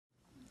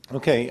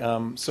Okay,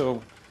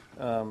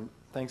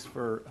 thanks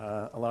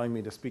for allowing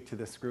me to speak to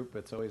this group.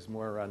 It's always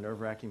more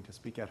nerve-wracking to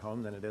speak at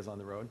home than it is on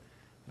the road.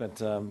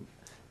 But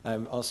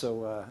I'm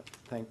also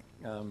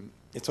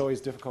it's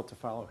always difficult to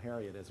follow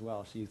Harriet as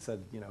well. She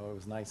said, you know, it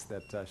was nice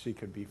that she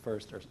could be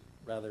first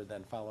rather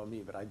than follow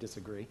me, but I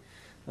disagree.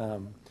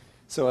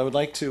 So I would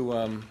like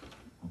to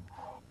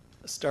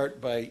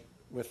start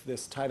with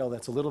this title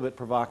that's a little bit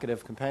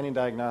provocative, Companion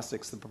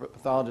Diagnostics, the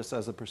Pathologist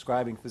as a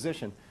Prescribing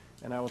Physician.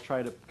 And I will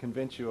try to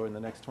convince you in the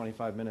next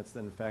 25 minutes that,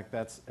 in fact,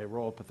 that's a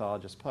role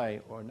pathologists play,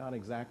 or not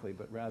exactly,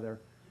 but rather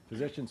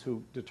physicians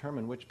who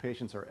determine which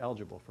patients are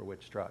eligible for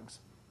which drugs.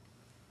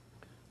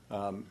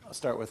 I'll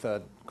start with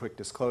a quick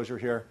disclosure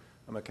here.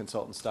 I'm a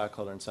consultant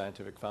stockholder and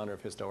scientific founder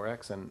of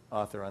HistoRx and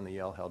author on the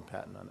Yale-held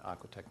patent on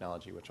aqua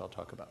technology, which I'll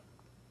talk about.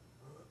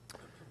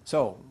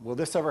 So, will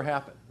this ever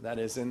happen? That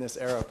is, in this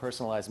era of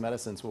personalized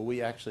medicines, will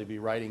we actually be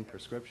writing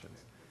prescriptions?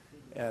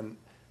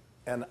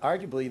 And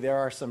arguably, there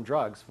are some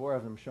drugs, 4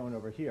 of them shown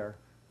over here,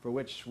 for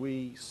which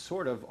we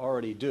sort of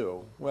already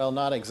do. Well,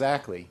 not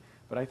exactly,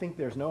 but I think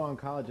there's no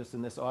oncologist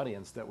in this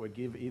audience that would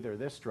give either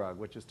this drug,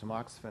 which is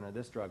tamoxifen, or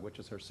this drug, which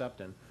is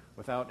Herceptin,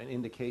 without an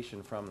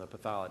indication from the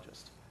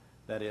pathologist.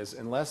 That is,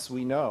 unless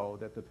we know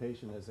that the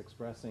patient is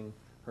expressing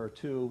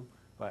HER2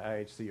 by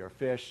IHC or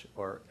FISH,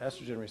 or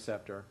estrogen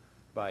receptor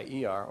by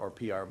ER or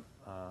PR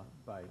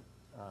by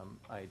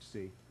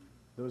IHC,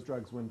 those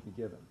drugs wouldn't be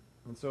given.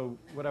 And so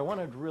what I want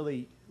to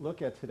really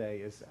look at today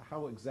is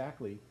how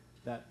exactly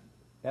that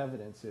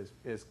evidence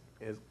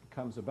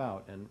comes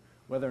about, and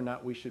whether or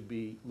not we should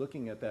be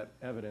looking at that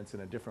evidence in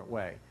a different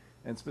way.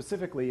 And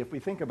specifically, if we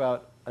think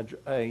about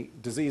a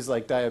disease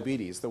like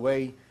diabetes, the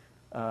way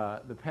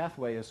the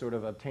pathway is sort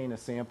of obtain a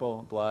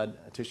sample, blood,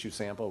 a tissue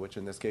sample, which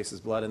in this case is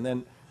blood, and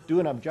then do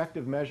an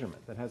objective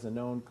measurement that has a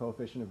known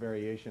coefficient of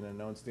variation and a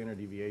known standard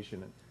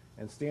deviation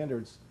and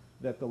standards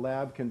that the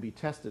lab can be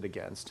tested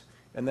against,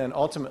 and then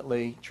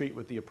ultimately treat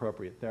with the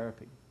appropriate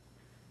therapy.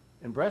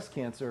 In breast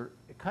cancer,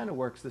 it kind of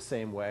works the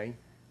same way.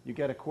 You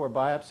get a core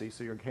biopsy,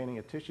 so you're obtaining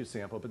a tissue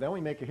sample, but then we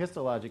make a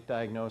histologic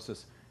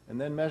diagnosis and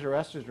then measure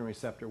estrogen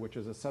receptor, which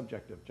is a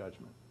subjective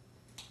judgment.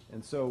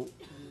 And so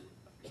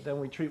then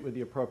we treat with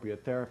the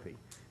appropriate therapy.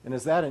 And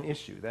is that an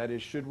issue? That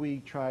is, should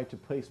we try to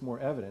place more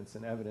evidence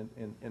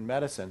in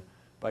medicine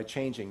by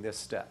changing this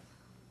step?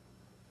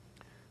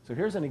 So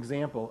here's an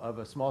example of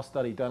a small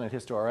study done at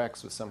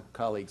HistoRx with some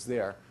colleagues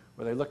there,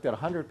 where they looked at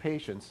 100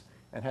 patients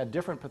and had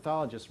different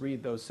pathologists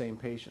read those same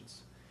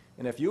patients.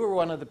 And if you were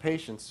one of the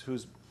patients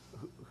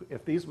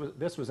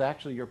this was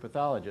actually your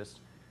pathologist,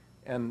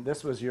 and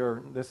this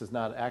is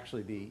not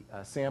actually the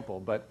sample,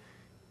 but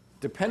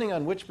depending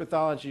on which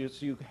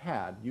pathologist you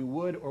had, you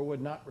would or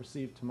would not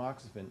receive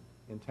tamoxifen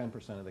in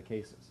 10% of the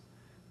cases.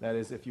 That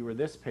is, if you were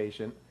this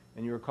patient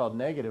and you were called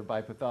negative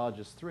by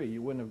pathologist 3,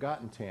 you wouldn't have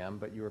gotten TAM,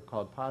 but you were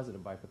called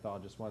positive by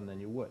pathologist 1, then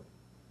you would.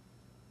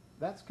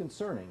 That's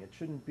concerning. It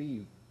shouldn't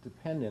be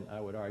dependent,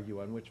 I would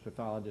argue, on which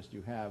pathologist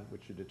you have,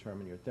 which should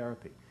determine your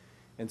therapy.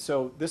 And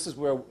so this is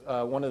where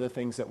one of the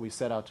things that we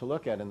set out to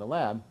look at in the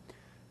lab.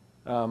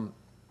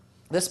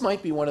 This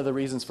might be one of the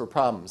reasons for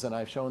problems, and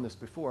I've shown this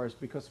before, is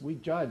because we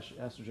judge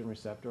estrogen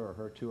receptor or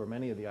HER2 or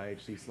many of the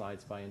IHC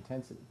slides by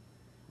intensity.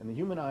 And the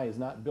human eye is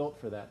not built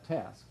for that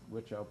task,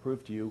 which I'll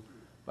prove to you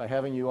by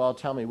having you all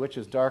tell me which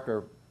is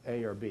darker,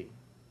 A or B.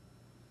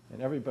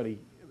 And everybody,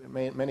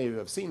 many of you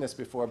have seen this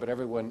before, but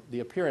the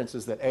appearance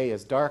is that A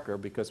is darker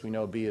because we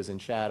know B is in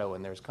shadow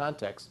and there's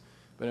context,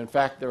 but in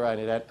fact they're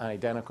an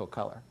identical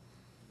color.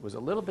 It was a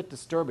little bit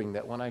disturbing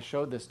that when I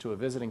showed this to a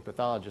visiting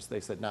pathologist, they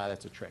said, nah,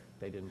 that's a trick.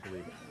 They didn't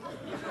believe it.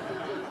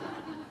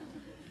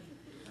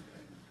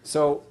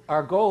 So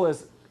our goal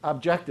is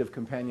objective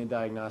companion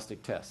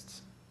diagnostic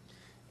tests.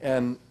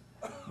 And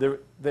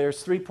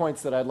there's 3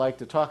 points that I'd like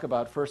to talk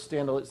about. First,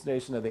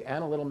 standardization of the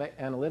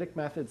analytic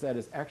methods, that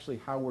is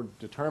actually how we're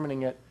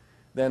determining it.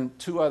 Then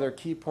 2 other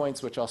key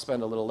points, which I'll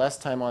spend a little less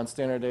time on,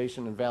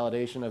 standardization and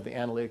validation of the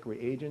analytic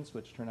reagents,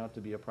 which turn out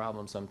to be a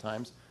problem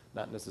sometimes,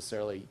 not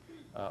necessarily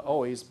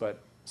always, but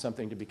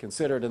something to be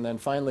considered. And then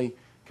finally,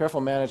 careful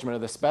management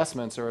of the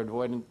specimens or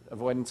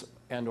avoidance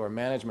and or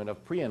management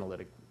of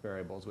pre-analytic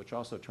variables, which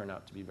also turn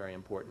out to be very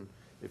important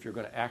if you're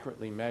going to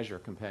accurately measure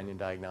companion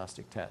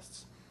diagnostic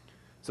tests.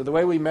 So the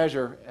way we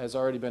measure, as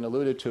already been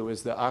alluded to,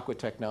 is the aqua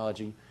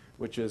technology,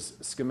 which is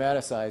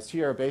schematicized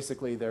here.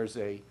 Basically,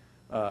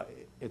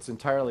 it's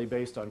entirely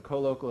based on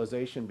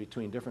co-localization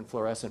between different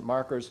fluorescent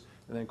markers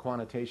and then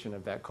quantitation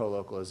of that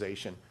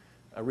co-localization.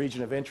 A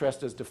region of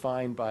interest is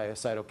defined by a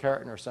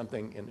cytokeratin or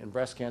something in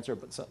breast cancer,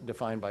 but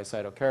defined by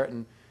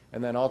cytokeratin.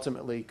 And then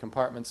ultimately,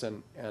 compartments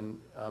and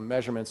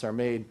measurements are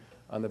made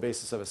on the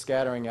basis of a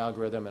scattering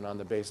algorithm and on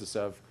the basis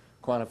of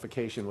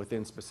quantification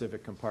within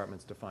specific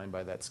compartments defined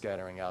by that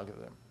scattering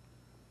algorithm.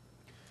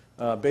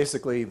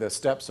 Basically, the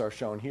steps are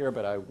shown here,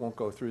 but I won't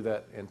go through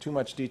that in too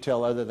much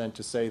detail other than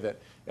to say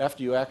that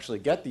after you actually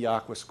get the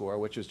aqua score,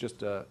 which is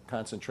just a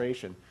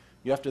concentration,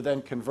 you have to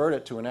then convert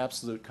it to an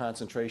absolute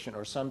concentration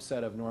or some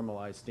set of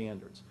normalized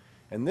standards.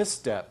 And this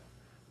step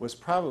was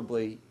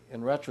probably,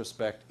 in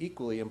retrospect,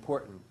 equally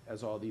important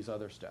as all these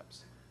other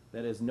steps.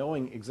 That is,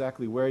 knowing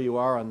exactly where you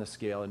are on the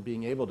scale and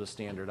being able to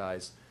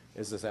standardize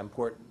is as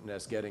important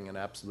as getting an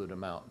absolute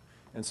amount.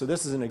 And so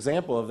this is an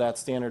example of that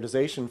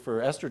standardization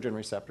for estrogen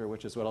receptor,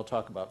 which is what I'll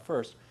talk about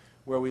first,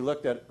 where we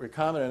looked at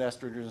recombinant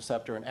estrogen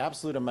receptor in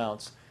absolute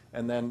amounts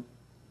and then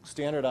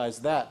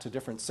standardized that to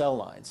different cell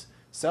lines.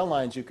 Cell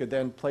lines you could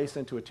then place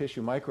into a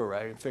tissue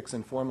microarray and fix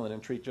in formalin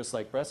and treat just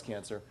like breast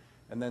cancer,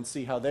 and then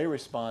see how they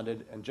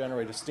responded and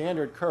generate a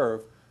standard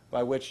curve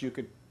by which you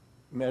could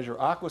measure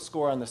aqua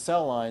score on the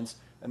cell lines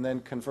and then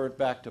convert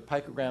back to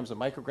picograms of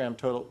microgram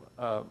total,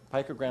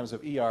 picograms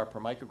of ER per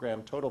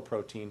microgram total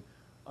protein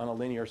on a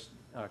linear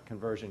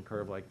conversion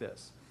curve like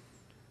this.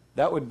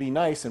 That would be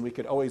nice, and we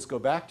could always go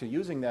back to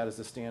using that as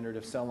a standard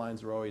if cell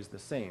lines were always the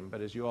same.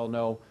 But as you all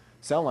know,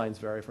 cell lines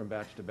vary from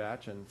batch to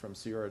batch, and from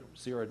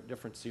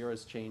different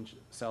seras change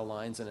cell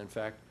lines, and in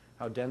fact,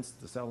 how dense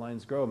the cell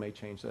lines grow may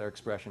change their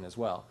expression as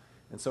well.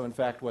 And so in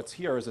fact, what's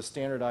here is a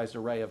standardized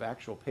array of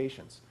actual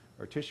patients,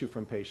 or tissue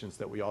from patients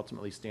that we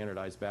ultimately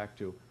standardize back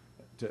to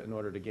in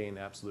order to gain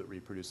absolute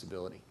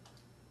reproducibility.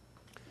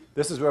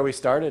 This is where we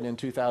started in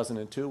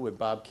 2002 with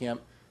Bob Camp.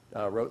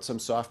 Wrote some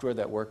software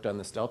that worked on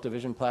this Delta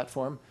Vision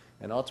platform,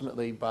 and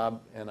ultimately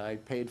Bob and I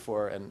paid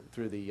for, and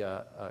through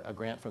a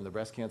grant from the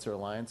Breast Cancer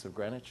Alliance of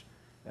Greenwich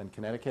and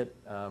Connecticut,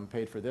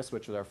 paid for this,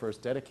 which was our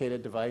first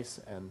dedicated device,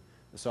 and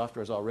the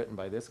software is all written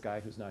by this guy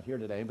who's not here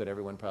today, but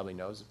everyone probably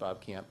knows,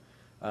 Bob Camp.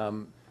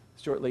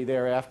 Shortly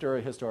thereafter,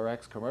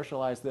 HistoRx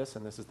commercialized this,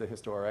 and this is the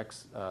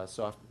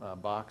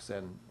HistoRx box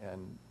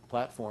and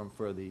platform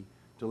for the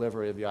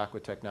delivery of the Aqua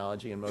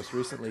technology, and most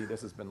recently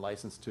this has been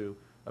licensed to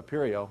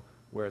Aperio,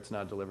 where it's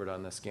now delivered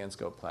on the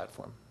ScanScope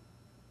platform.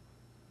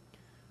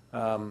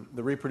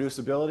 The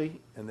reproducibility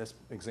in this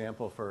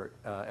example for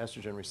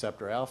estrogen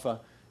receptor alpha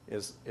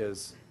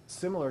is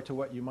similar to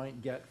what you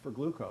might get for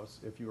glucose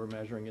if you were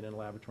measuring it in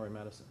laboratory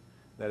medicine.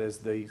 That is,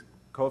 the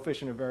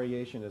coefficient of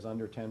variation is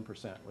under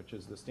 10%, which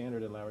is the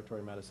standard in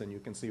laboratory medicine. You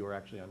can see we're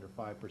actually under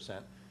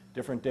 5%.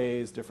 Different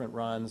days, different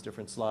runs,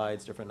 different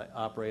slides, different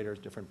operators,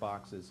 different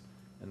boxes,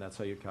 and that's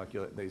how you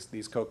calculate.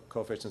 These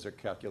coefficients are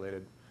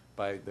calculated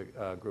by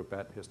the group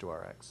at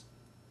HistoRx.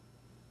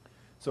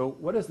 So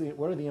what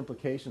are the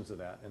implications of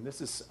that? And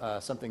this is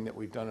something that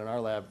we've done in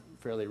our lab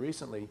fairly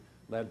recently,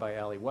 led by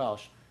Ali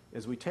Welsh,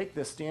 is we take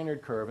this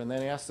standard curve and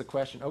then ask the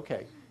question,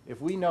 okay,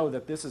 if we know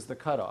that this is the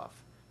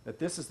cutoff, that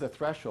this is the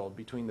threshold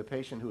between the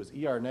patient who is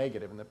ER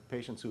negative and the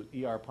patients who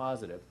are ER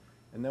positive,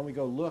 and then we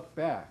go look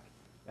back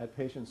at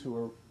patients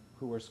who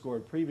were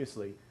scored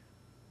previously,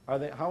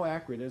 how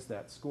accurate is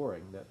that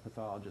scoring that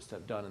pathologists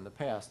have done in the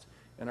past?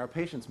 And are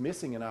patients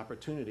missing an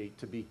opportunity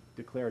to be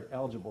declared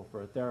eligible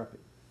for a therapy?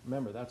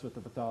 Remember, that's what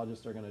the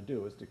pathologists are going to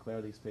do, is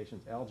declare these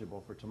patients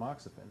eligible for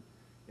tamoxifen.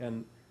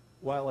 And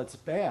while it's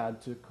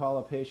bad to call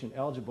a patient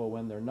eligible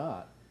when they're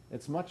not,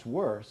 it's much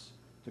worse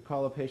to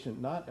call a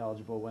patient not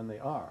eligible when they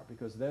are,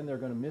 because then they're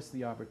going to miss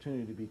the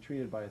opportunity to be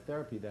treated by a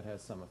therapy that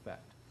has some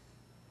effect.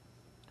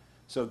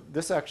 So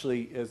this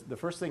actually is, the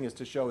first thing is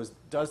to show is,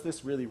 does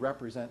this really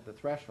represent the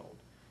threshold?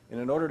 And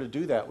in order to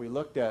do that, we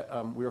looked at,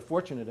 we were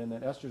fortunate in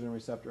that estrogen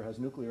receptor has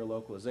nuclear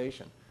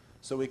localization.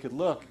 So we could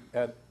look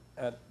at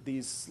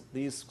these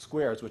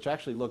squares, which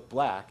actually look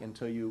black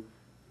until you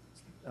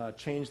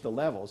change the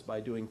levels by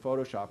doing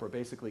Photoshop, or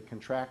basically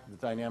contract the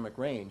dynamic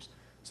range,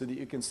 so that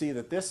you can see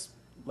that this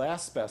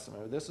last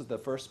specimen, or this is the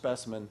first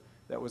specimen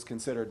that was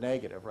considered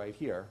negative right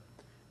here,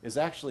 is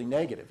actually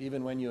negative,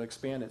 even when you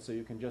expand it so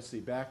you can just see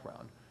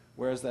background.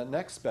 Whereas that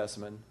next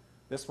specimen,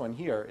 this one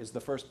here, is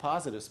the first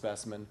positive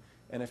specimen,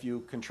 and if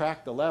you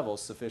contract the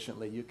levels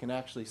sufficiently, you can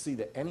actually see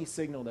that any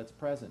signal that's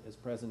present is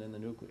present in the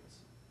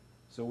nucleus.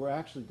 So we're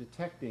actually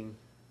detecting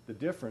the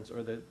difference,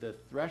 or the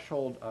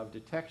threshold of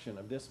detection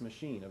of this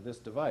machine, of this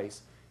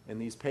device, in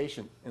this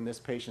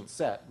patient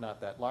set,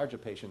 not that large a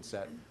patient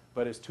set,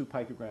 but is 2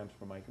 picograms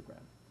per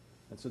microgram.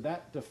 And so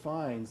that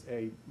defines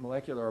a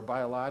molecular or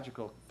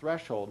biological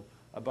threshold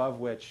above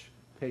which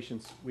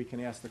patients, we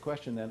can ask the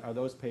question then, are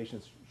those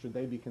patients, should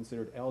they be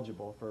considered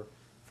eligible for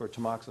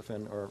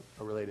tamoxifen or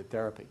a related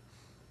therapy?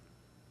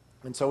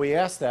 And so we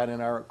asked that in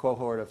our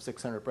cohort of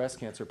 600 breast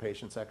cancer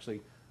patients,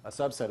 actually a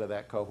subset of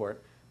that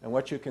cohort. And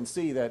what you can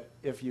see that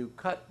if you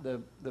cut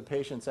the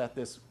patients at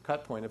this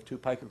cut point of 2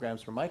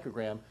 picograms per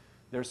microgram,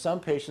 there's some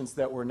patients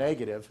that were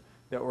negative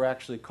that were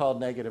actually called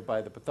negative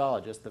by the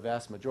pathologist, the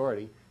vast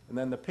majority. And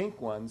then the pink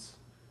ones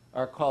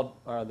are called,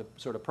 the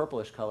sort of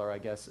purplish color, I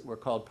guess, were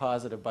called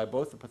positive by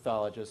both the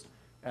pathologist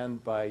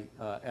and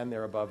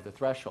they're above the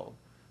threshold.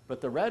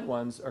 But the red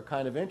ones are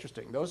kind of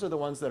interesting. Those are the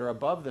ones that are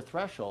above the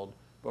threshold,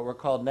 but were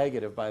called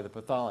negative by the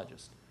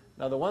pathologist.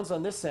 Now the ones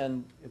on this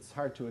end, it's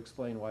hard to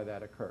explain why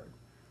that occurred.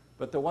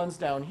 But the ones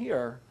down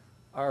here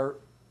are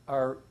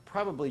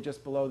probably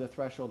just below the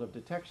threshold of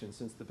detection,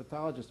 since the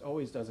pathologist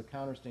always does a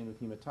counterstain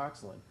with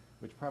hematoxylin,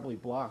 which probably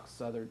blocks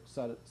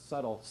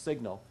subtle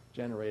signal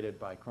generated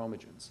by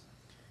chromogens.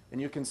 And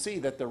you can see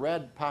that the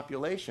red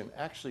population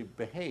actually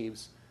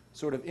behaves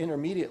sort of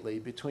intermediately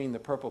between the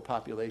purple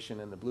population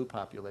and the blue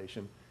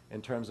population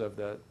in terms of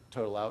the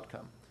total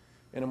outcome.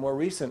 In a more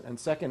recent and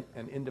second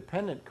and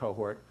independent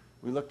cohort,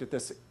 we looked at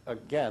this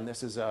again.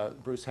 This is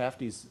Bruce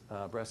Hafty's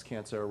breast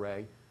cancer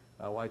array,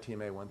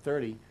 YTMA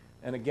 130,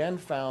 and again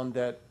found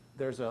that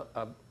there's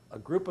a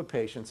group of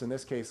patients, in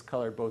this case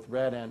colored both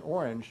red and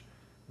orange,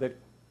 that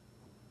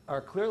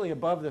are clearly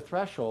above the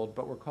threshold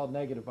but were called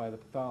negative by the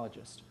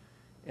pathologist.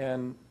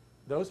 And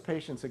those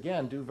patients,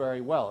 again, do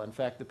very well. In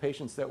fact, the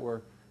patients that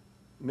were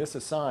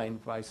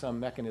misassigned by some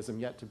mechanism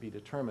yet to be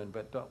determined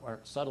but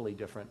aren't subtly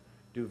different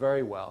do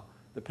very well.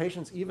 The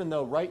patients, even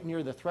though right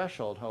near the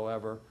threshold,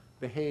 however,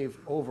 behave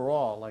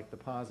overall like the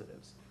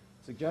positives,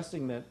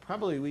 suggesting that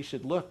probably we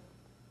should look,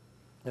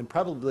 and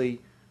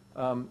probably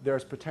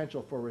there's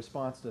potential for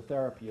response to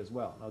therapy as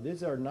well. Now,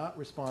 these are not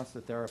response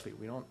to therapy.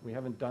 We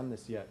haven't done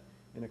this yet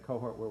in a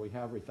cohort where we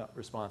have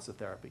response to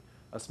therapy.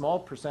 A small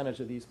percentage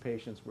of these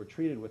patients were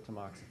treated with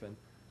tamoxifen,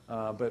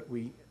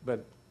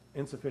 but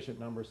insufficient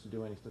numbers to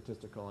do any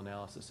statistical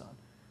analysis on.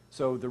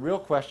 So the real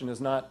question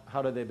is not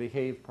how do they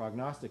behave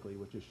prognostically,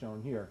 which is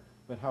shown here,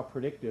 but how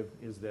predictive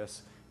is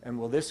this, and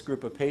will this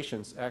group of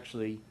patients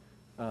actually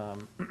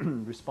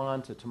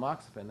respond to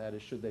tamoxifen, that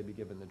is, should they be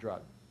given the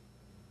drug?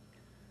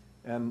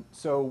 And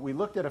so we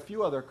looked at a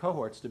few other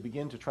cohorts to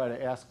begin to try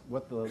to ask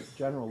what the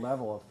general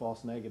level of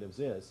false negatives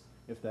is,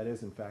 if that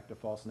is in fact a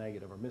false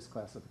negative or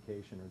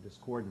misclassification or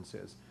discordance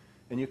is.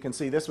 And you can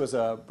see this was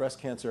a breast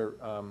cancer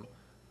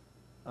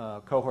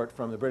cohort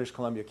from the British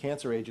Columbia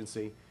Cancer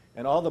Agency,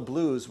 and all the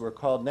blues were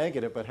called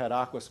negative but had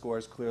aqua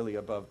scores clearly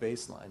above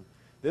baseline.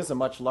 This is a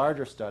much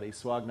larger study,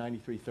 SWOG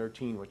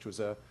 9313, which was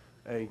a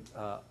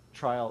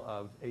trial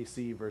of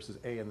AC versus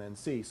A and then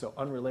C, so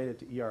unrelated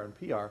to ER and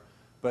PR.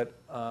 But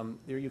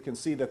there you can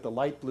see that the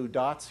light blue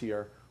dots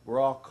here were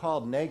all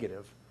called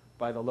negative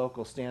by the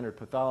local standard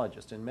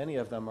pathologist, and many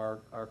of them are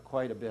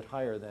quite a bit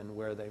higher than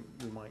where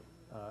you might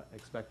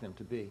expect them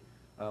to be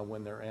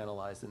when they're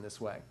analyzed in this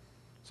way.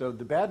 So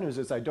the bad news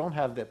is I don't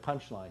have the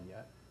punchline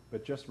yet,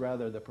 but just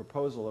rather the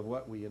proposal of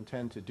what we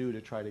intend to do to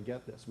try to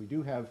get this. We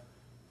do have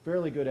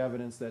fairly good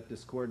evidence that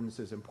discordance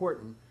is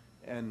important,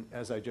 and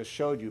as I just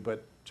showed you,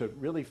 but to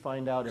really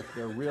find out if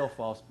they're real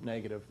false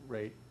negative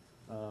rate,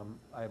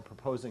 I am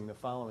proposing the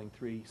following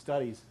 3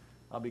 studies.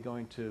 I'll be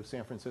going to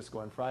San Francisco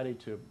on Friday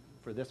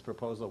for this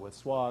proposal with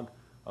SWOG,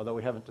 although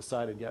we haven't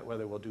decided yet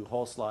whether we'll do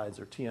whole slides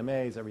or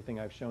TMAs. Everything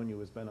I've shown you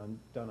has been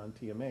done on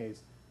TMAs,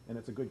 and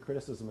it's a good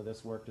criticism of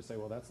this work to say,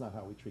 well, that's not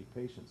how we treat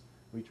patients.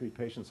 We treat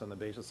patients on the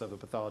basis of the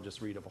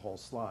pathologist's read of a whole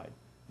slide,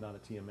 not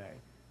a TMA,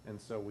 and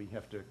so we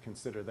have to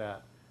consider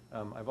that.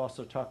 I've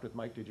also talked with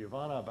Mike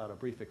DiGiovanna about a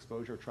brief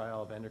exposure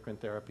trial of endocrine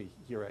therapy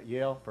here at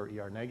Yale for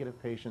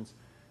ER-negative patients.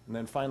 And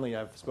then finally,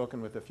 I've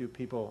spoken with a few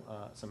people,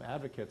 some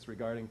advocates,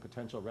 regarding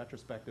potential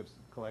retrospective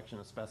collection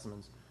of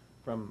specimens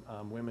from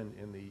women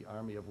in the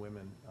Army of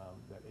Women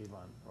that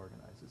Avon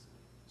organizes.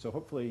 So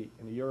hopefully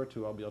in a year or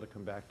two, I'll be able to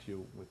come back to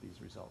you with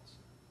these results.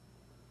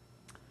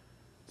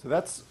 So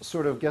that's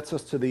sort of gets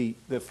us to the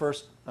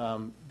first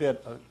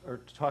bit, or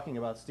talking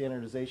about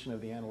standardization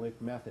of the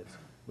analytic methods,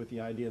 with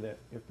the idea that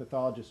if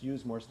pathologists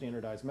use more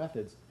standardized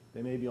methods,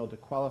 they may be able to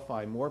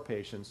qualify more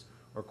patients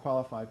or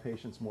qualify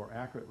patients more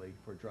accurately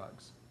for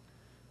drugs.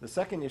 The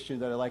second issue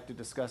that I'd like to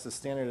discuss is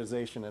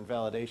standardization and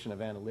validation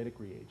of analytic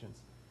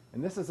reagents.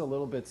 And this is a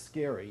little bit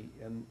scary,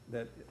 and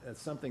that's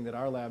something that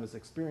our lab has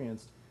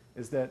experienced,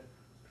 is that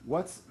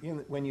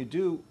when you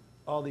do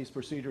all these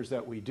procedures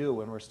that we do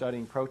when we're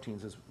studying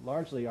proteins, is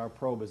largely our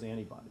probe is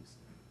antibodies.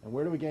 And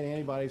where do we get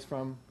antibodies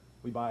from?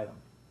 We buy them.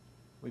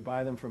 We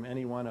buy them from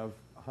any one of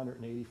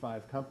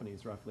 185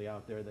 companies roughly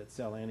out there that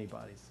sell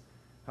antibodies.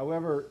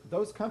 However,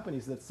 those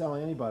companies that sell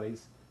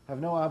antibodies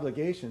have no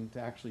obligation to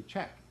actually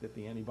check that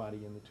the antibody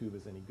in the tube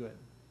is any good.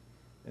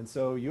 And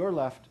so you're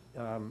left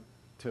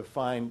to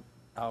find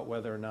out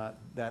whether or not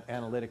that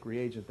analytic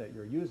reagent that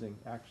you're using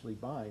actually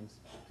binds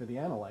to the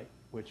analyte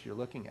which you're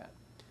looking at.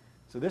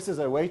 So this is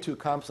a way too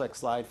complex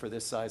slide for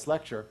this size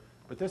lecture,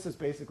 but this is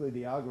basically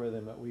the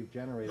algorithm that we've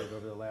generated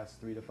over the last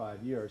 3 to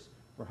 5 years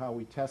for how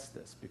we test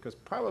this, because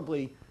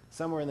probably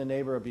somewhere in the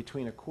neighborhood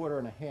between 1/4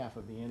 and 1/2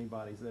 of the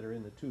antibodies that are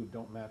in the tube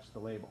don't match the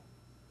label.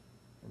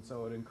 And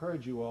so I would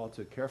encourage you all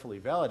to carefully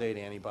validate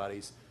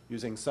antibodies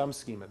using some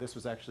schema. This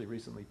was actually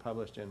recently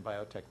published in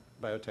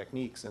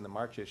Biotechniques in the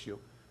March issue,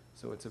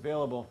 so it's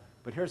available.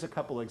 But here's a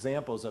couple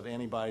examples of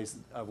antibodies,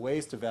 of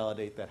ways to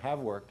validate that have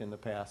worked in the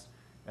past.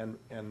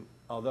 And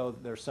although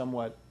they're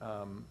somewhat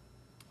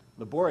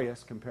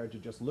laborious compared to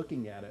just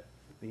looking at it,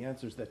 the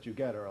answers that you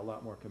get are a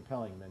lot more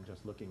compelling than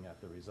just looking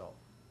at the result.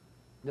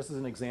 This is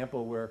an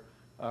example where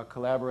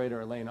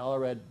collaborator Elaine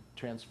Allred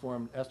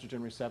transformed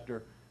estrogen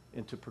receptor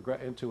into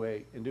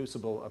a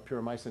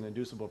puromycin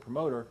inducible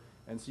promoter,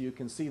 and so you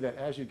can see that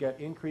as you get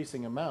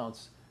increasing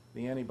amounts,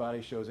 the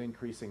antibody shows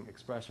increasing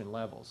expression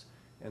levels.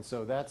 And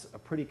so that's a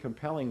pretty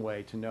compelling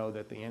way to know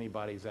that the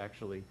antibody is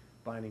actually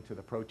binding to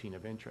the protein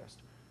of interest.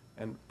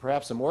 And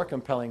perhaps a more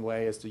compelling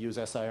way is to use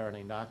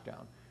siRNA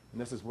knockdown. And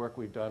this is work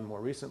we've done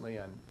more recently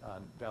on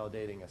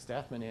validating a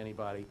Stathman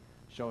antibody,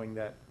 showing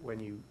that when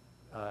you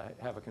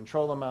have a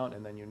control amount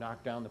and then you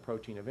knock down the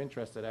protein of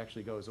interest, it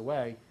actually goes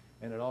away,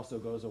 and it also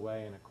goes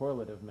away in a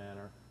correlative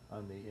manner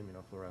on the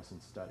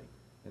immunofluorescence study.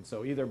 And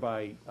so either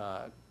by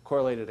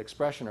correlated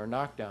expression or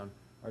knockdown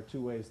are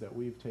two ways that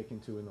we've taken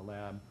to in the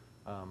lab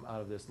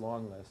out of this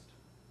long list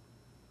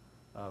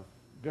of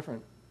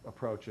different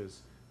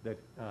approaches that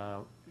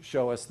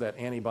show us that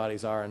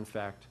antibodies are, in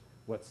fact,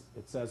 what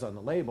it says on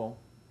the label,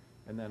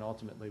 and then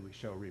ultimately we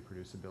show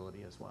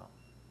reproducibility as well.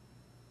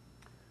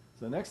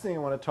 So the next thing I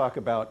want to talk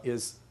about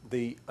is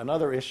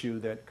another issue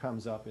that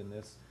comes up in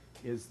this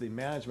is the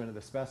management of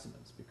the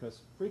specimens, because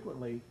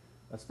frequently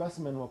a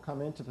specimen will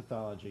come into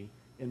pathology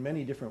in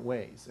many different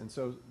ways. And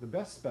so the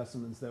best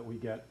specimens that we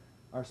get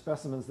are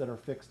specimens that are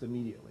fixed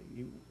immediately.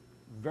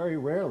 Very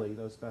rarely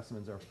those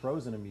specimens are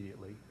frozen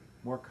immediately.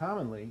 More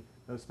commonly,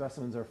 those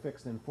specimens are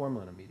fixed in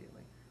formalin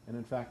immediately. And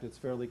in fact, it's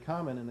fairly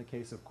common in the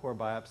case of core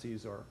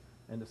biopsies or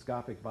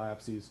endoscopic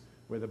biopsies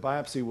where the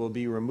biopsy will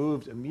be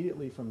removed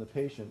immediately from the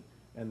patient,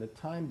 and the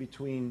time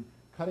between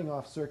cutting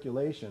off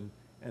circulation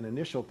and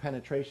initial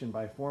penetration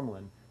by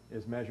formalin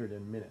is measured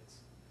in minutes.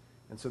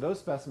 And so those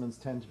specimens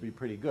tend to be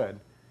pretty good,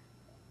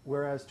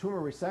 whereas tumor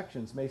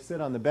resections may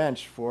sit on the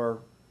bench for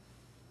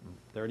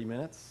 30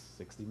 minutes,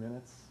 60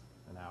 minutes,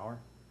 an hour,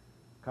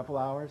 a couple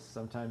hours,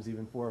 sometimes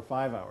even 4 or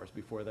 5 hours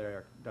before they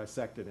are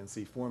dissected and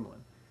see formalin.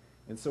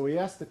 And so we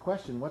asked the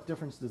question, what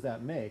difference does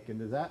that make, and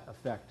does that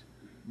affect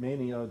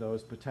many of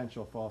those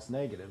potential false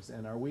negatives?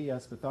 And are we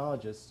as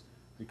pathologists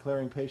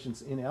declaring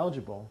patients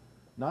ineligible,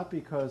 not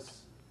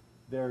because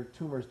their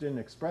tumors didn't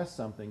express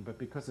something, but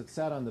because it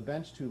sat on the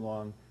bench too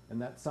long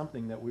and that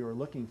something that we were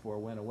looking for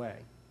went away?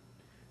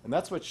 And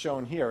that's what's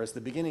shown here is the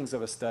beginnings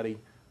of a study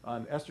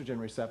on estrogen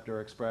receptor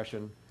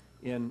expression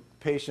in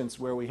patients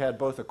where we had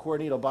both a core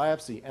needle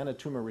biopsy and a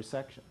tumor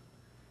resection.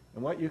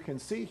 And what you can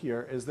see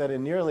here is that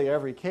in nearly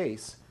every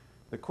case,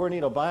 the core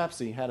needle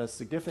biopsy had a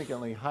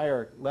significantly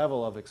higher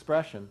level of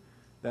expression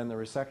than the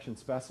resection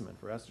specimen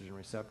for estrogen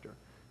receptor.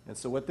 And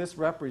so what this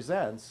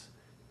represents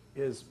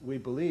is, we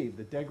believe,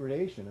 the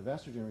degradation of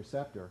estrogen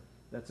receptor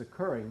that's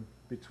occurring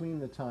between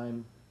the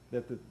time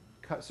that the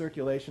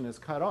circulation is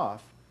cut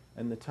off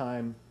and the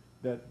time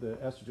that the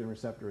estrogen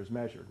receptor is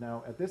measured.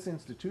 Now, at this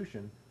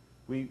institution,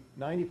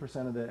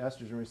 90% of the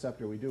estrogen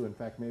receptor we do, in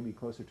fact, maybe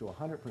closer to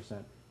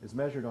 100%, is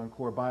measured on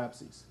core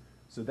biopsies.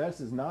 So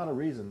this is not a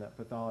reason that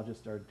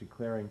pathologists are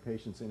declaring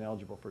patients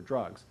ineligible for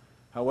drugs.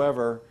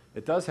 However,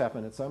 it does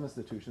happen at some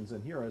institutions,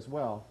 and here as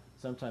well,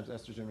 sometimes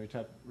estrogen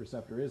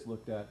receptor is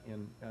looked at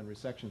in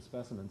resection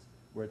specimens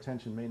where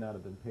attention may not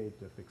have been paid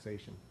to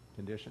fixation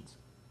conditions.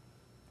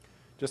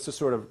 Just to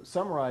sort of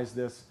summarize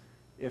this,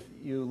 if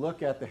you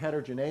look at the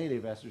heterogeneity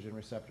of estrogen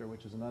receptor,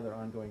 which is another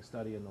ongoing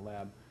study in the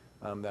lab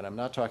that I'm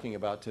not talking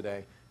about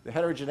today, the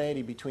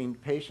heterogeneity between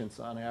patients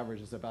on average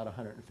is about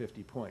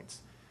 150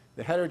 points.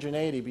 The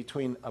heterogeneity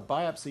between a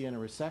biopsy and a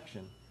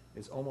resection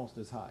is almost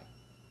as high,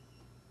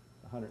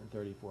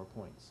 134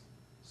 points.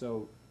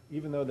 So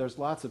even though there's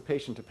lots of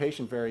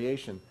patient-to-patient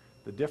variation,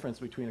 the difference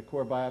between a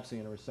core biopsy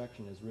and a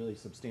resection is really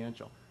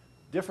substantial.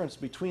 Difference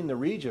between the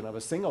region of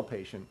a single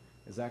patient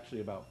is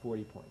actually about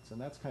 40 points.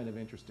 And that's kind of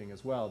interesting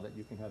as well, that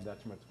you can have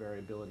that much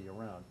variability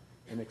around,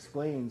 and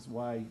explains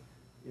why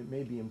it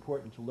may be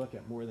important to look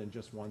at more than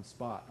just one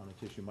spot on a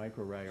tissue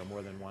microarray or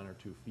more than 1 or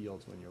 2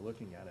 fields when you're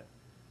looking at it.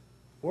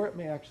 Or it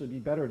may actually be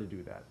better to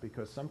do that,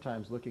 because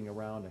sometimes looking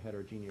around a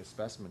heterogeneous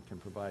specimen can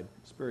provide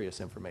spurious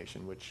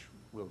information, which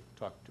we'll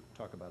talk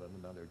about on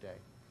another day.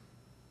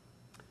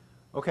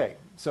 Okay,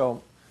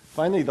 so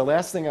finally, the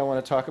last thing I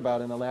want to talk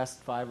about in the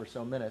last 5 or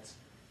so minutes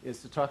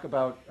is to talk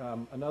about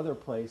another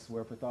place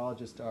where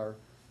pathologists are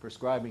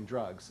prescribing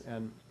drugs.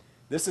 And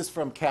this is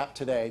from CAP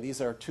Today. These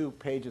are 2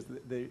 pages.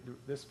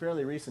 This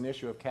fairly recent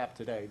issue of CAP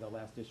Today, the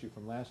last issue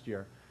from last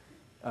year,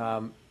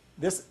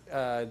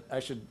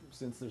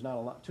 since there's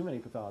not too many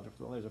pathologists,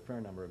 well, there's a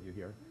fair number of you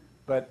here,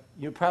 but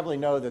you probably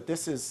know that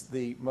this is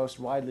the most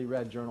widely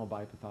read journal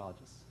by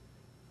pathologists.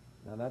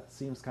 Now that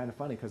seems kind of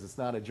funny because it's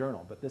not a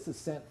journal, but this is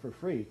sent for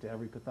free to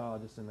every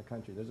pathologist in the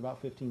country. There's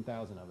about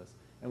 15,000 of us,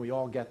 and we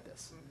all get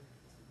this.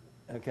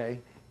 Okay?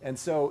 And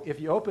so if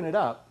you open it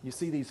up, you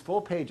see these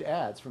full-page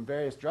ads from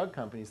various drug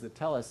companies that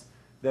tell us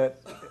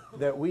that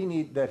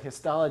that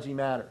histology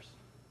matters.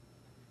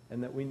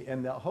 And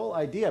the whole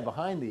idea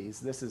behind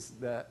these,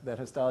 that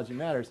histology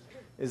matters,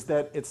 is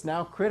that it's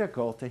now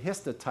critical to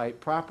histotype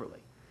properly.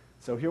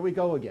 So here we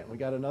go again. We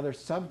got another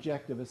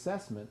subjective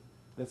assessment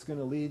that's going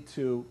to lead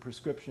to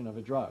prescription of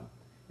a drug.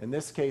 In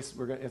this case,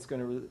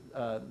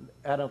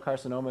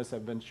 adenocarcinomas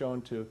have been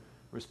shown to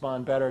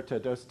respond better to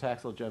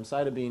docetaxel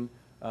gemcitabine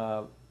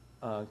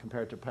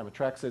compared to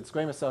pemetrexed.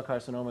 Squamous cell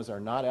carcinomas are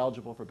not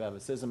eligible for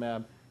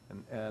bevacizumab,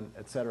 and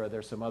et cetera.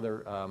 There's some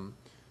other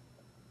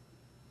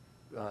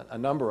a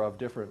number of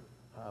different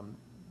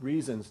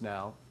reasons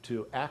now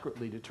to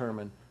accurately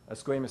determine a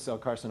squamous cell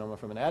carcinoma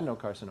from an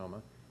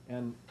adenocarcinoma.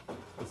 And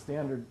the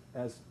standard,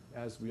 as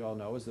we all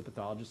know, is the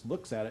pathologist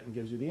looks at it and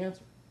gives you the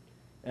answer.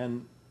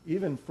 And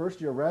even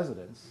first-year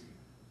residents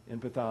in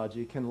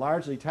pathology can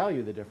largely tell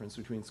you the difference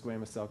between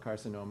squamous cell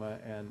carcinoma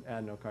and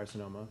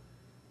adenocarcinoma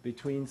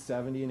between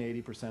 70 and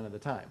 80% of the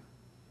time.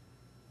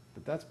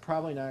 But that's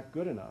probably not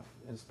good enough,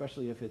 and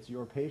especially if it's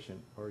your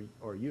patient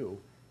or you.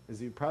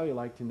 is you'd probably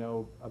like to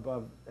know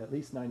above at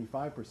least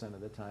 95%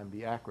 of the time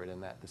be accurate in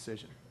that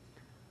decision.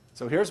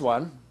 So here's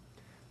one.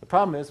 The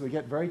problem is we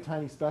get very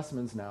tiny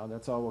specimens now.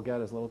 That's all we'll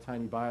get is a little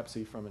tiny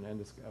biopsy from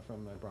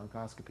from a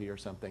bronchoscopy or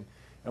something.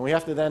 And we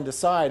have to then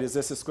decide, is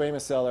this a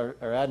squamous cell or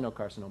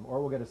adenocarcinoma? Or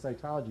we'll get a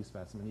cytology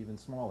specimen, even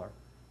smaller,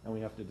 and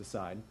we have to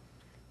decide.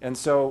 And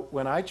so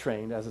when I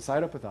trained as a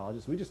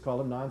cytopathologist, we just called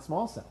them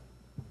non-small cell.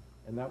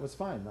 And that was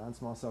fine,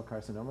 non-small cell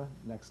carcinoma,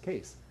 next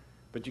case.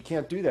 But you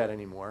can't do that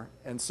anymore.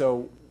 And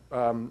so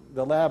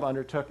the lab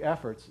undertook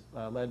efforts,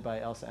 led by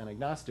Elsa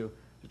Anagnostou,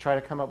 to try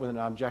to come up with an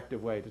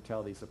objective way to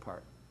tell these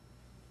apart.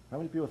 How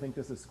many people think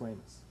this is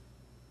squamous?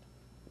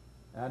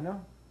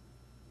 Adeno?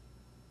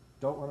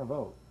 Don't want to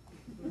vote.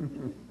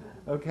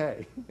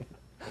 Okay.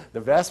 The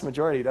vast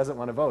majority doesn't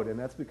want to vote, and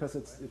that's because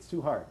it's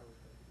too hard.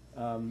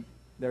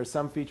 There are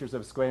some features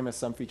of squamous,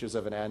 some features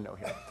of an adeno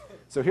here.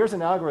 So here's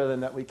an algorithm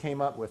that we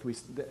came up with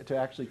to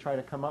actually try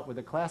to come up with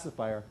a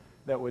classifier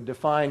that would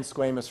define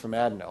squamous from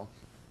adeno.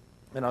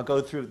 And I'll go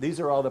through,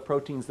 these are all the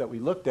proteins that we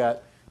looked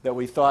at that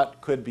we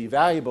thought could be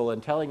valuable in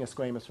telling us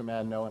squamous from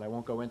adeno, and I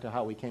won't go into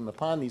how we came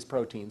upon these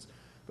proteins.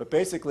 But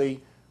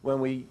basically, when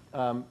we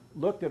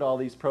looked at all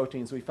these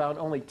proteins, we found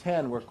only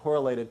 10 were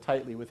correlated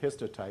tightly with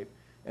histotype,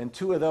 and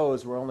 2 of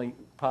those were only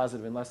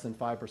positive in less than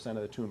 5%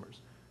 of the tumors.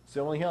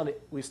 So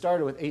we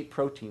started with 8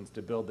 proteins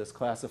to build this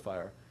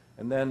classifier,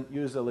 and then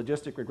used a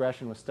logistic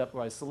regression with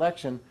stepwise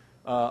selection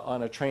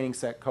on a training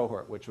set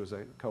cohort, which was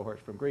a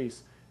cohort from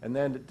Greece, and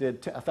then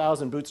did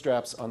 1,000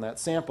 bootstraps on that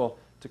sample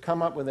to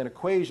come up with an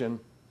equation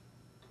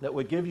that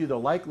would give you the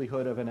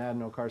likelihood of an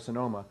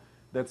adenocarcinoma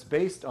that's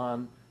based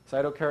on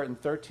cytokeratin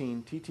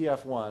 13,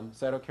 TTF1,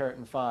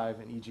 cytokeratin 5,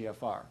 and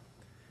EGFR.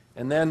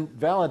 And then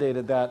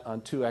validated that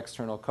on 2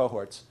 external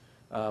cohorts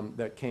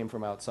that came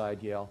from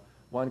outside Yale.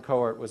 One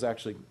cohort was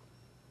actually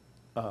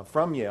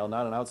from Yale,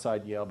 not an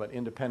outside Yale, but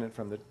independent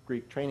from the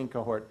Greek training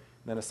cohort,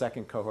 and then a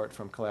second cohort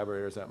from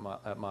collaborators at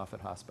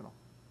Moffitt Hospital.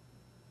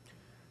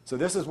 So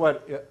this is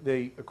what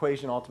the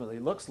equation ultimately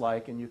looks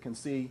like, and you can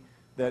see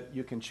that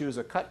you can choose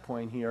a cut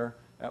point here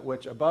at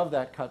which above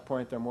that cut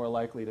point they're more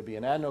likely to be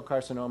an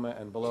adenocarcinoma,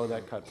 and below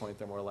that cut point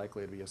they're more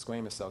likely to be a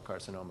squamous cell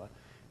carcinoma.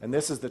 And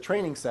this is the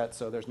training set,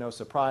 so there's no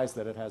surprise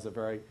that it has a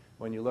very,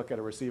 when you look at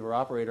a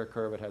receiver-operator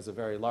curve, it has a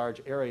very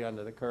large area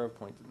under the curve,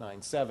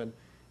 0.97,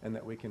 and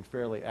that we can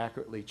fairly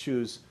accurately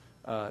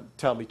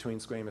tell between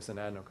squamous and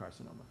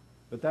adenocarcinoma.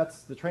 But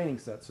that's the training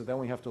set, so then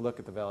we have to look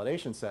at the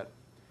validation set,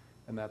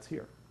 and that's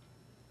here.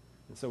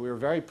 And so we were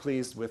very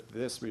pleased with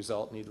this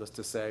result, needless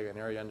to say. An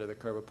area under the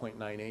curve of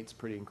 0.98 is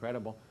pretty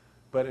incredible.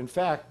 But in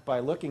fact, by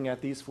looking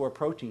at these 4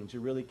 proteins, you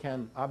really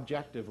can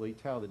objectively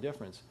tell the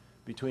difference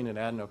between an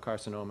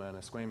adenocarcinoma and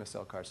a squamous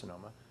cell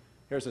carcinoma.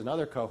 Here's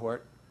another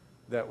cohort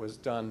that was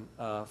done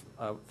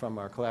from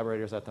our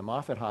collaborators at the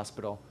Moffitt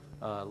Hospital,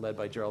 led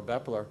by Gerald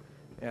Bepler.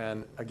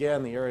 And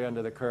again, the area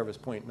under the curve is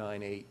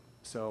 0.98,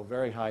 so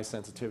very high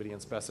sensitivity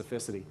and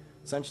specificity,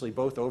 essentially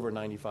both over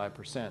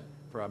 95%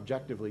 for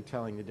objectively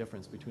telling the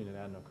difference between an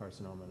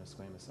adenocarcinoma and a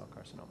squamous cell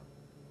carcinoma.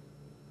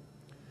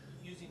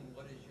 Using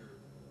what is your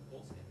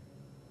gold standard?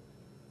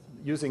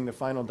 Using the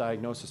final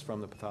diagnosis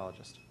from the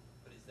pathologist.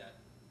 But is that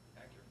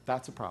accurate?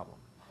 That's a problem.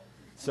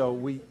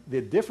 So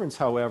the difference,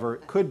 however,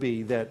 could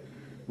be that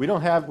we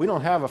don't have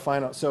a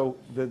final. So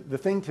the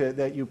thing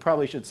that you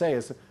probably should say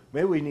is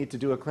maybe we need to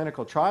do a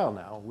clinical trial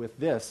now with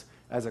this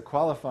as a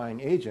qualifying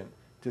agent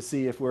to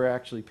see if we're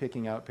actually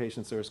picking out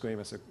patients that are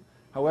squamous.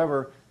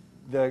 However,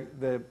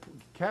 the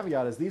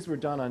caveat is these were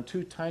done on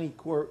 2 tiny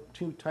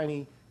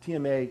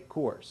TMA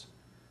cores.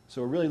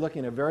 So we're really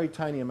looking at a very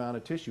tiny amount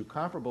of tissue,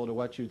 comparable to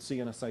what you'd see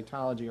in a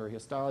cytology or a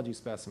histology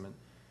specimen,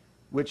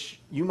 which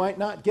you might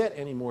not get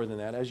any more than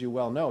that. As you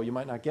well know, you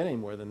might not get any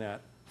more than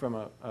that from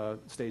a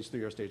stage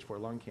 3 or stage 4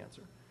 lung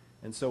cancer.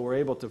 And so we're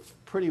able to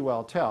pretty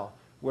well tell,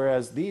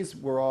 whereas these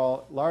were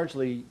all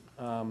largely,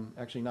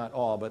 actually not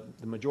all, but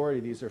the majority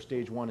of these are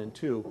stage 1 and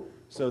 2,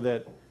 so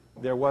that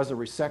there was a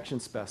resection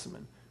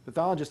specimen.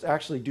 Pathologists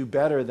actually do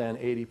better than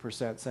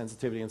 80%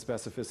 sensitivity and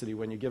specificity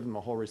when you give them a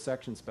whole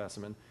resection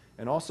specimen.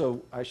 And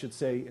also, I should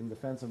say, in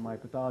defense of my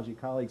pathology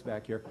colleagues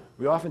back here,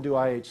 we often do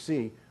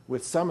IHC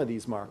with some of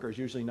these markers,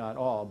 usually not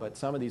all, but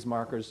some of these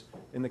markers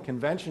in the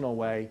conventional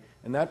way,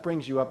 and that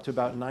brings you up to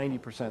about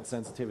 90%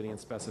 sensitivity and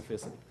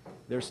specificity.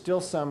 There's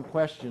still some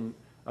question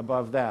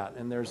above that,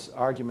 and there's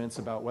arguments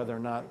about whether or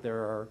not there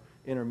are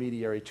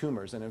intermediary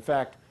tumors. And in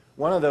fact,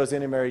 one of those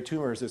intermediary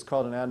tumors is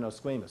called an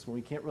adenosquamous. When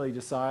we can't really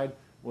decide,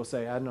 we'll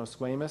say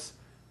adenosquamous,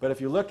 but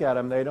if you look at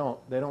them, they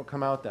don't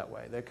come out that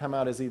way. They come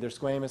out as either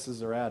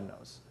squamouses or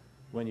adenos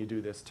when you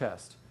do this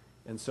test.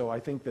 And so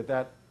I think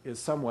that is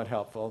somewhat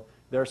helpful.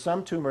 There are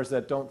some tumors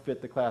that don't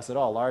fit the class at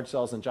all, large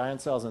cells and giant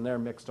cells, and they're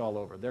mixed all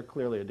over. They're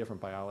clearly a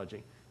different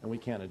biology, and we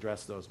can't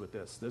address those with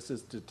this. This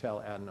is to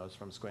tell adenos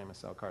from squamous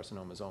cell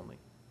carcinomas only.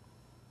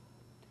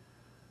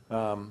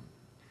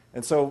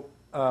 And so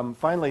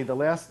finally, in the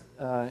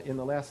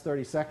last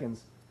 30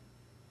 seconds,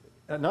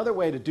 another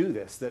way to do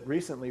this that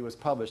recently was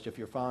published, if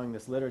you're following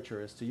this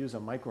literature, is to use a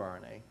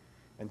microRNA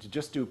and to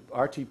just do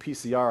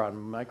RT-PCR on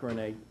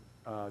microRNA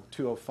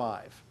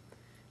 205.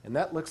 And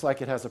that looks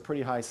like it has a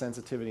pretty high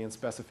sensitivity and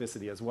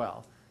specificity as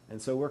well.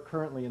 And so we're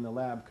currently in the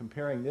lab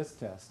comparing this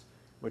test,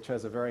 which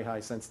has a very high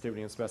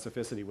sensitivity and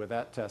specificity, with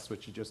that test,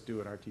 which you just do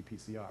at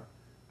RT-PCR.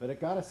 But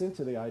it got us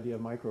into the idea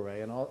of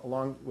microarray, and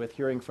along with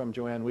hearing from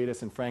Joanne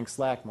Wheatus and Frank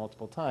Slack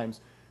multiple times,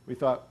 we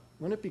thought,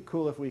 wouldn't it be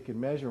cool if we could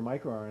measure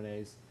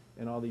microRNAs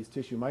in all these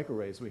tissue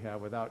microarrays we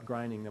have without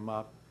grinding them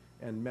up,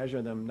 and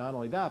measure them, not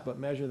only that, but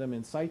measure them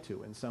in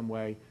situ in some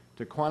way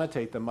to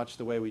quantitate them much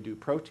the way we do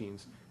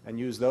proteins, and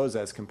use those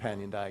as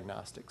companion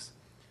diagnostics.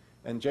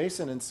 And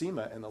Jason and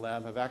Seema in the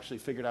lab have actually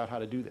figured out how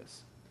to do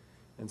this.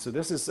 And so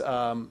this is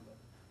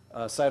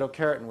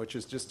cytokeratin, which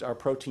is just our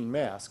protein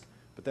mask.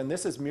 But then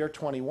this is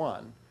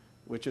miR-21,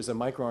 which is a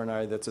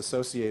microRNA that's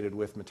associated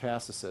with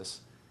metastasis.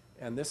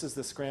 And this is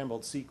the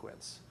scrambled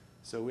sequence.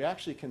 So we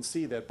actually can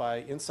see that by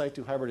in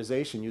situ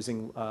hybridization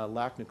using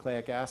lac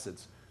nucleic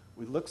acids,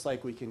 it looks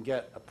like we can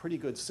get a pretty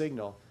good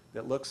signal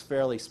that looks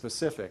fairly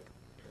specific.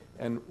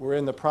 And we're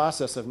in the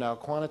process of now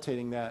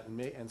quantitating that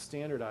and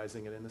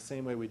standardizing it in the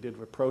same way we did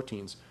with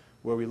proteins,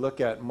 where we look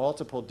at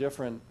multiple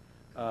different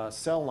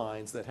cell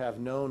lines that have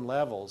known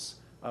levels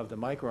of the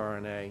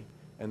microRNA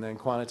and then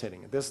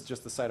quantitating it. This is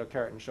just the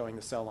cytokeratin showing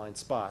the cell line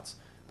spots,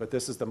 but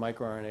this is the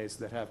microRNAs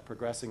that have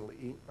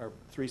progressively, or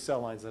 3 cell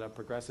lines that have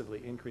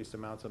progressively increased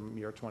amounts of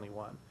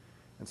miR-21.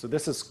 And so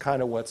this is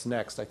kind of what's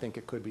next. I think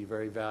it could be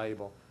very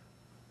valuable,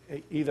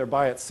 either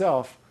by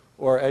itself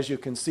or, as you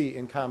can see,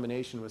 in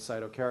combination with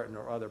cytokeratin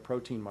or other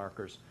protein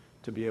markers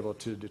to be able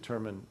to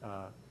determine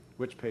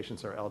which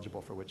patients are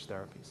eligible for which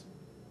therapies.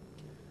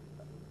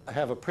 I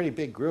have a pretty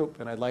big group,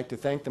 and I'd like to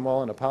thank them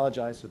all and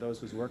apologize to those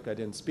whose work I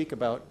didn't speak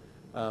about,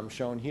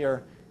 shown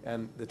here,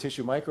 and the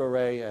tissue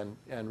microarray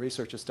and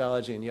research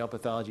histology and Yale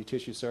Pathology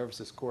Tissue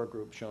Services core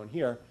group shown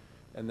here,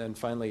 and then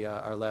finally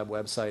our lab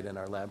website and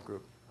our lab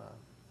group.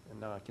 And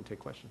now I can take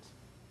questions.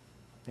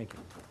 Thank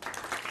you.